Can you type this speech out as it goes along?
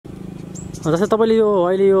जस्तै तपाईँले यो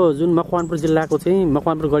अहिले यो जुन मकवानपुर जिल्लाको चाहिँ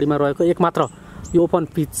मकवानपुर गढीमा रहेको एकमात्र यो ओपन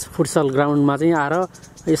पिच फुटसल ग्राउन्डमा चाहिँ आएर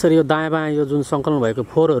यसरी यो दायाँ बायाँ यो जुन सङ्कलन भएको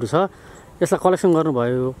फोहोरहरू छ यसलाई कलेक्सन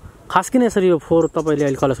गर्नुभयो। खास किन यसरी यो फोहोर तपाईँले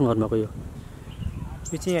अहिले कलेक्सन गर्नुभएको?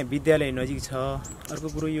 यो चाहिँ यहाँ विद्यालय नजिक छ। अर्को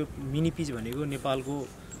कुरो यो मिनी पिच भनेको नेपालको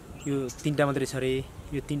यो 3टा मात्रै छ रे।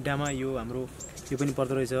 यो 3टामा यो हाम्रो यो पनि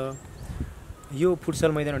पर्दो रहेछ। यो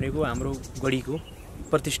फुटसल मैदान भनेको हाम्रो गढीको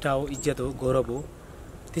प्रतिष्ठा हो, इज्जत हो, गौरव हो।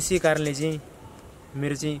 त्यसै कारणले चाहिँ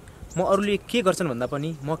मेरो चाहिँ म अरूले के गर्छन् भन्दा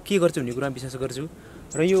पनि म के गर्छु भन्ने कुरामा विश्वास गर्छु।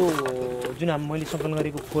 र यो जुन मैले सङ्कलन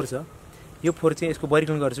गरेको फोहोर छ यो फोहोर चाहिँ यसको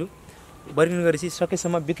वर्गीकरण गर्छु। वर्गीकरण गरेपछि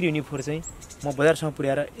सकेसम्म बिक्री हुने फोहोर चाहिँ म बजारसम्म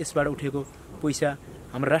पुर्याएर यसबाट उठेको पैसा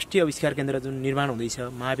हाम्रो राष्ट्रिय आविष्कार केन्द्र जुन निर्माण हुँदैछ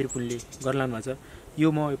महावीर पुलले गर्न लानु भएको छ यो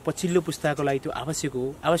म पछिल्लो पुस्ताको लागि त्यो आवश्यक हो।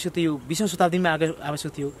 आवश्यक त यो 20औं शताब्दीमा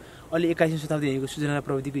आवश्यक थियो। अहिले 21औं शताब्दीको सूचना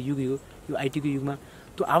प्रविधिको युग हो, यो आइटीको युगमा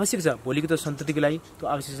त्यो आवश्यक छ। भोलिको त सन्ततिको लागि त्यो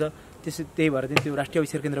आवश्यक छ। त्यही भएर चाहिँ त्यो राष्ट्रिय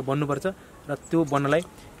आविष्कार केन्द्र बन्नुपर्छ र त्यो बन्नलाई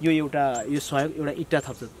यो एउटा यो सहयोग एउटा इट्टा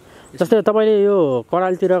थप्छ। जस्तै तपाईँले यो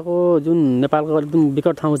करालतिरको जुन नेपालको एकदम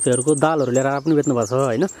विकट ठाउँहरूको दालहरू ल्याएर पनि बेच्नु भएको छ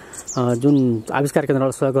होइन, जुन आविष्कार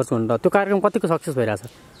केन्द्रबाट सहयोग गर्छु भनेर त्यो कार्यक्रम कतिको सक्सेस भइरहेछ?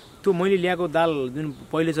 त्यो मैले ल्याएको दाल जुन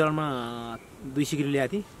पहिलो चरणमा 200 किलो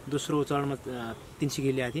ल्याएको थिएँ, दोस्रो चरणमा 300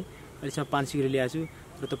 किलो ल्याएको थिएँ, अहिलेसम्म 500 किलो ल्याएको छु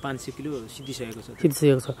र त्यो 500 किलो सिद्धिसकेको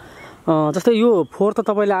छ। जस्तै यो फोहोर त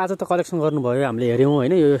तपाईँले आज त कलेक्सन गर्नुभयो, हामीले हेऱ्यौँ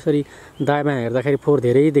होइन। यो यसरी दायाँमा हेर्दाखेरि फोहोर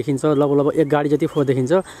धेरै देखिन्छ, लगभग 1 गाडी जति फोहोर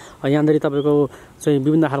देखिन्छ। यहाँनिर तपाईँको चाहिँ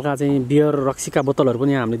विभिन्न खालका चाहिँ बियर रक्सीका बोतलहरू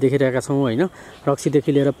पनि हामीले देखिरहेका छौँ होइन।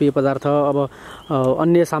 रक्सीदेखि लिएर पेय पदार्थ, अब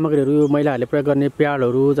अन्य सामग्रीहरू, महिलाहरूले प्रयोग गर्ने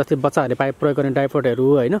प्याडहरू, जस्तै बच्चाहरूले प्रयोग गर्ने डाइपरहरू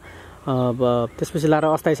होइन, त्यसपछि लाएर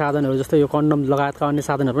अस्थायी साधनहरू जस्तै यो कन्डम लगायतका अन्य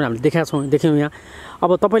साधनहरू पनि हामीले देख्यौँ यहाँ। अब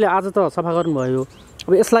तपाईँले आज त सफा गर्नुभयो,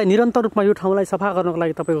 अब यसलाई निरन्तर रूपमा यो ठाउँलाई सफा गर्नको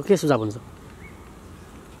लागि तपाईँको के सुझाव हुन्छ?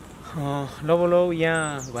 लौ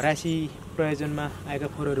यहाँ घरासी प्रयोजनमा आएका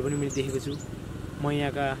फोहोरहरू पनि मैले देखेको छु। म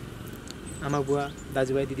यहाँका आमा बुवा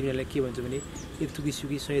दाजुभाइ दिदीबहिनीलाई के भन्छु भने एक थुकी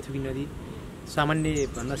सुकी 100 थुकी नदी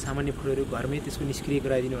सामान्यभन्दा सामान्य फोहोरहरू घरमै त्यसको निष्क्रिय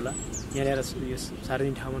गराइदिनु होला। यहाँ ल्याएर यो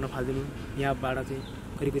सार्वजनिक ठाउँमा नफालिदिनु। यहाँबाट चाहिँ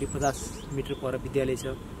करिब 50 मिटर पर विद्यालय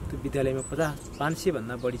छ। त्यो विद्यालयमा 500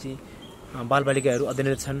 भन्दा बढी चाहिँ बालबालिकाहरू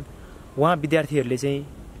अध्ययनरत छन्। उहाँ विद्यार्थीहरूले चाहिँ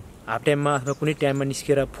हाफ टाइममा अथवा कुनै टाइममा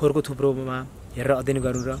निस्केर फोहोरको थुप्रोमा हेरेर अध्ययन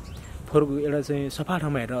गर्नु र फोहोरको एउटा चाहिँ सफा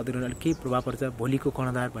ठाउँमा हेरेर अध्ययन गर्नु के प्रभाव पर्छ। भोलिको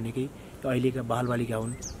कर्णधार भनेकै अहिलेका बालबालिका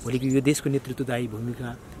हुन्। भोलिको यो देशको नेतृत्वदायी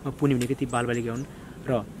भूमिकामा पुग्ने भनेकै ती बालबालिका हुन्।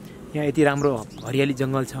 र यहाँ यति राम्रो हरियाली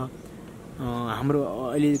जङ्गल छ। हाम्रो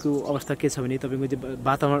अहिलेको अवस्था के छ भने तपाईँको चाहिँ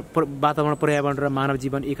वातावरण पर्यावरण र मानव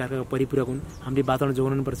जीवन एकअर्काको परिपूरक हुन्। हामीले वातावरण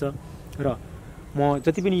जोगाउनुपर्छ। र म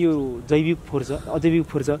जति पनि यो जैविक फोहोर छ, अजैविक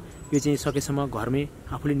फोहोर छ, यो चाहिँ सकेसम्म घरमै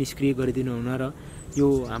आफूले निष्क्रिय गरिदिनु हुन र यो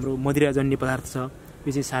हाम्रो मदिराजन्य पदार्थ छ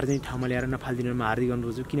यो चाहिँ सार्वजनिक ठाउँमा ल्याएर नफालिदिनुमा हार्दिक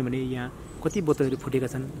अनुरोध छु। किनभने यहाँ कति बोतलहरू फुटेका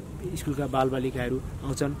छन्। स्कुलका बालबालिकाहरू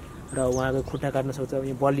आउँछन् र उहाँको खुट्टा काट्न सक्छ।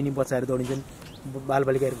 यहाँ बल लिने बच्चाहरू दौडिन्छन्,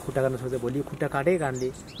 बालबालिकाहरूको खुट्टा काट्न सक्छ। भोलि खुट्टा काटेकै कारणले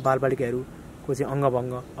बालबालिकाहरूको चाहिँ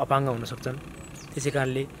अङ्गभङ्ग अपाङ्ग हुन सक्छन्। त्यसै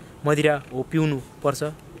कारणले मदिरा हो पिउनु पर्छ।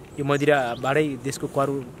 यो मदिराबाटै देशको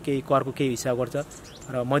करको केही हिसाब गर्छ।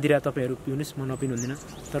 र मदिरा तपाईँहरू पिउनुहोस्, म नपिउनु हुँदैन।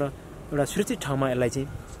 तर एउटा सुरक्षित ठाउँमा यसलाई चाहिँ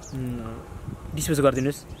डिस्पोज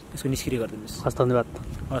गरिदिनुहोस्, यसको निष्क्रिय गरिदिनुहोस्। हस्, धन्यवाद।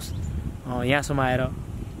 हस्, यहाँसम्म आएर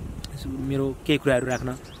मेरो केही कुराहरू राख्न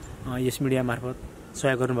यस मिडिया मार्फत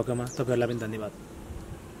सहयोग गर्नुभएकोमा तपाईँहरूलाई पनि धन्यवाद।